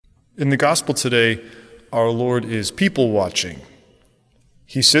In the gospel today, our Lord is people watching.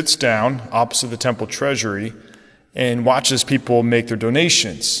 He sits down opposite the temple treasury and watches people make their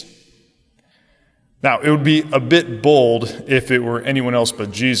donations. Now, it would be a bit bold if it were anyone else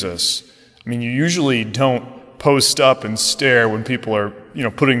but Jesus. I mean, you usually don't post up and stare when people are,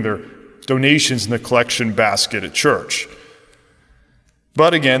 putting their donations in the collection basket at church.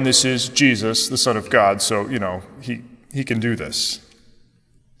 But again, this is Jesus, the Son of God, so, he can do this.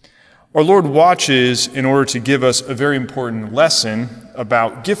 Our Lord watches in order to give us a very important lesson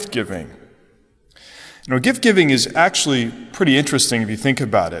about gift giving. Gift giving is actually pretty interesting if you think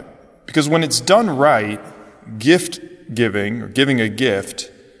about it, because when it's done right, gift giving, or giving a gift,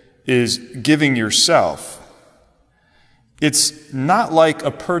 is giving yourself. It's not like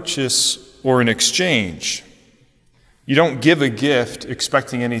a purchase or an exchange. You don't give a gift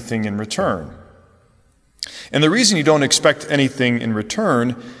expecting anything in return. And the reason you don't expect anything in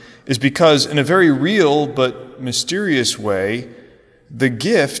return is because in a very real but mysterious way, the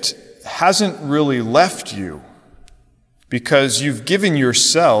gift hasn't really left you because you've given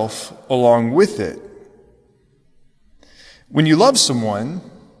yourself along with it. When you love someone,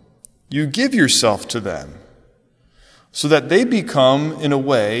 you give yourself to them so that they become, in a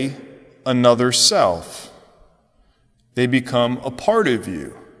way, another self. They become a part of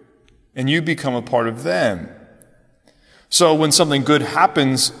you, and you become a part of them. So when something good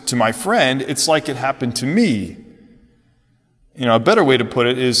happens to my friend, it's like it happened to me. A better way to put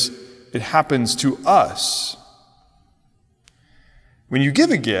it is it happens to us. When you give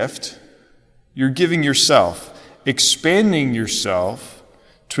a gift, you're giving yourself, expanding yourself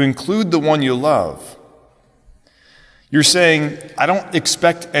to include the one you love. You're saying, I don't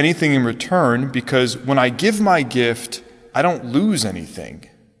expect anything in return because when I give my gift, I don't lose anything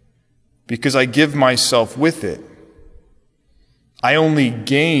because I give myself with it. I only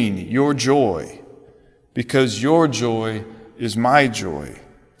gain your joy because your joy is my joy.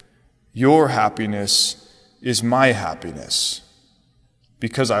 Your happiness is my happiness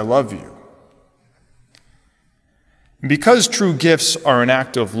because I love you. Because true gifts are an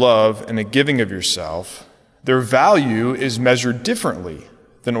act of love and a giving of yourself, their value is measured differently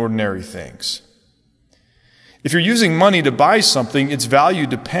than ordinary things. If you're using money to buy something, its value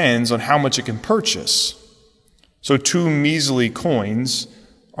depends on how much it can purchase. So 2 measly coins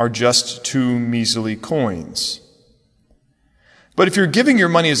are just 2 measly coins. But if you're giving your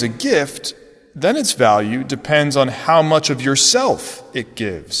money as a gift, then its value depends on how much of yourself it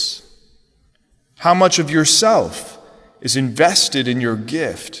gives. How much of yourself is invested in your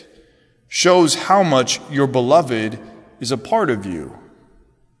gift shows how much your beloved is a part of you.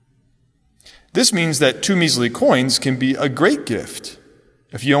 This means that 2 measly coins can be a great gift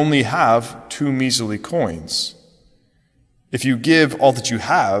if you only have 2 measly coins. If you give all that you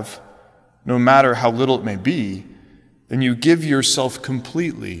have, no matter how little it may be, then you give yourself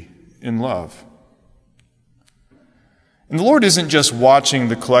completely in love. And the Lord isn't just watching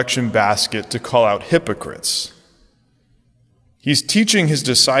the collection basket to call out hypocrites. He's teaching his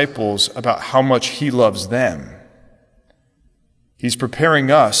disciples about how much he loves them. He's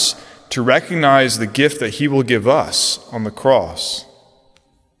preparing us to recognize the gift that he will give us on the cross.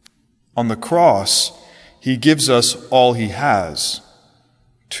 On the cross, he gives us all he has,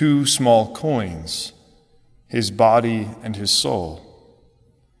 2 small coins, his body and his soul.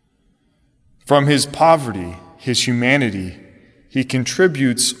 From his poverty, his humanity, he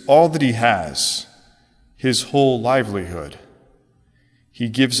contributes all that he has, his whole livelihood. He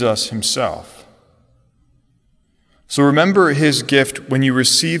gives us himself. So remember his gift when you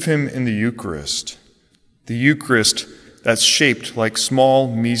receive him in the Eucharist that's shaped like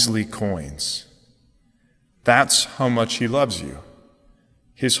small, measly coins. That's how much he loves you,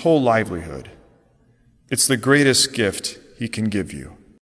 his whole livelihood. It's the greatest gift he can give you.